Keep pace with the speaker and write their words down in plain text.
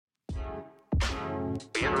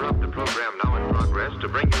We interrupt the program now in progress to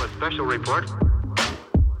bring you a special report.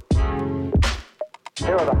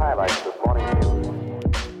 Here are the highlights this morning's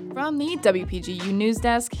news. From the WPGU News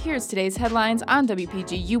Desk, here's today's headlines on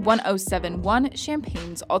WPGU 1071,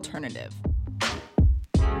 Champaign's Alternative.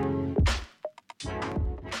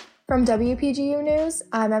 From WPGU News,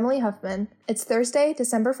 I'm Emily Huffman. It's Thursday,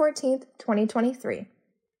 December 14th, 2023.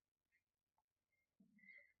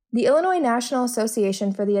 The Illinois National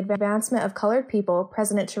Association for the Advancement of Colored People,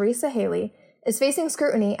 President Teresa Haley, is facing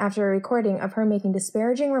scrutiny after a recording of her making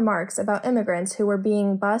disparaging remarks about immigrants who were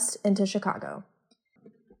being bused into Chicago.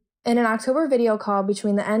 In an October video call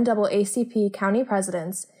between the NAACP county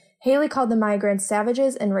presidents, Haley called the migrants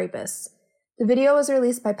savages and rapists. The video was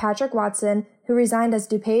released by Patrick Watson, who resigned as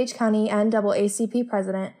DuPage County NAACP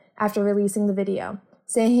president after releasing the video,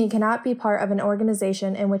 saying he cannot be part of an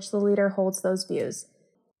organization in which the leader holds those views.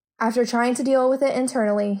 After trying to deal with it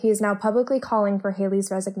internally, he is now publicly calling for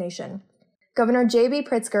Haley's resignation. Governor J.B.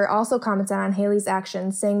 Pritzker also commented on Haley's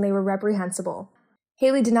actions, saying they were reprehensible.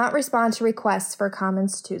 Haley did not respond to requests for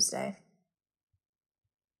comments Tuesday.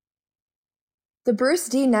 The Bruce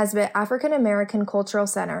D. Nesbitt African American Cultural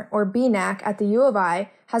Center, or BNAC, at the U of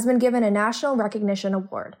I, has been given a National Recognition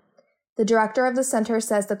Award. The director of the center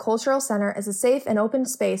says the Cultural Center is a safe and open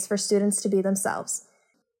space for students to be themselves.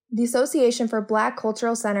 The Association for Black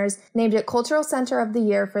Cultural Centers named it Cultural Center of the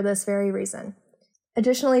Year for this very reason.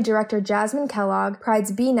 Additionally, Director Jasmine Kellogg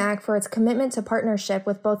prides BNAC for its commitment to partnership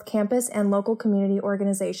with both campus and local community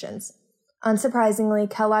organizations. Unsurprisingly,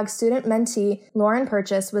 Kellogg's student mentee, Lauren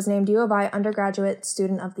Purchase, was named U of I Undergraduate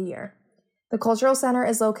Student of the Year. The Cultural Center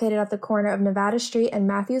is located at the corner of Nevada Street and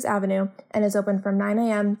Matthews Avenue and is open from 9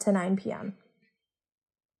 a.m. to 9 p.m.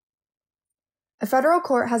 A federal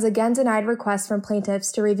court has again denied requests from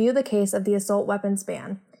plaintiffs to review the case of the assault weapons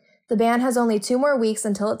ban. The ban has only 2 more weeks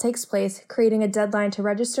until it takes place, creating a deadline to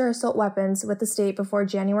register assault weapons with the state before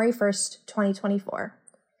January 1st, 2024.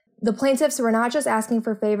 The plaintiffs were not just asking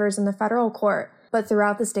for favors in the federal court, but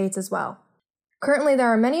throughout the states as well. Currently, there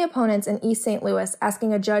are many opponents in East St. Louis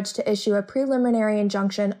asking a judge to issue a preliminary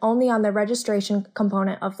injunction only on the registration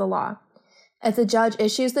component of the law. If the judge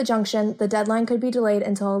issues the injunction, the deadline could be delayed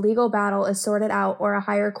until a legal battle is sorted out or a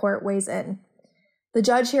higher court weighs in. The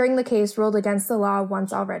judge hearing the case ruled against the law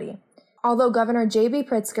once already. Although Governor J.B.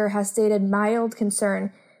 Pritzker has stated mild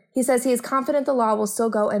concern, he says he is confident the law will still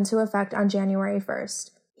go into effect on January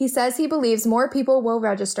 1st. He says he believes more people will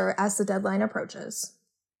register as the deadline approaches.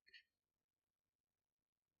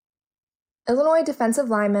 Illinois defensive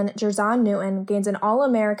lineman Jerzon Newton gains an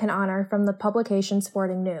All-American honor from the publication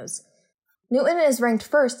Sporting News. Newton is ranked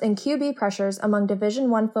first in QB pressures among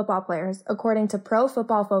Division I football players, according to Pro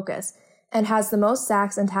Football Focus, and has the most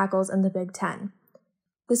sacks and tackles in the Big Ten.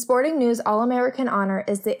 The Sporting News All-American honor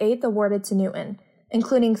is the 8th awarded to Newton,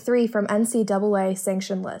 including 3 from NCAA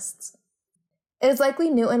sanctioned lists. It is likely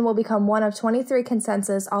Newton will become one of 23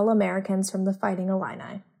 consensus All-Americans from the Fighting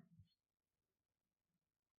Illini.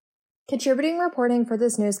 Contributing reporting for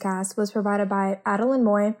this newscast was provided by Adeline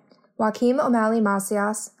Moy, Joaquim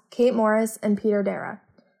O'Malley-Macias, Kate Morris, and Peter Dara.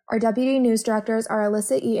 Our deputy news directors are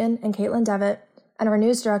Alyssa Eaton and Caitlin Devitt, and our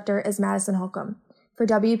news director is Madison Holcomb. For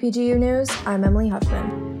WPGU News, I'm Emily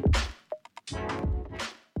Huffman.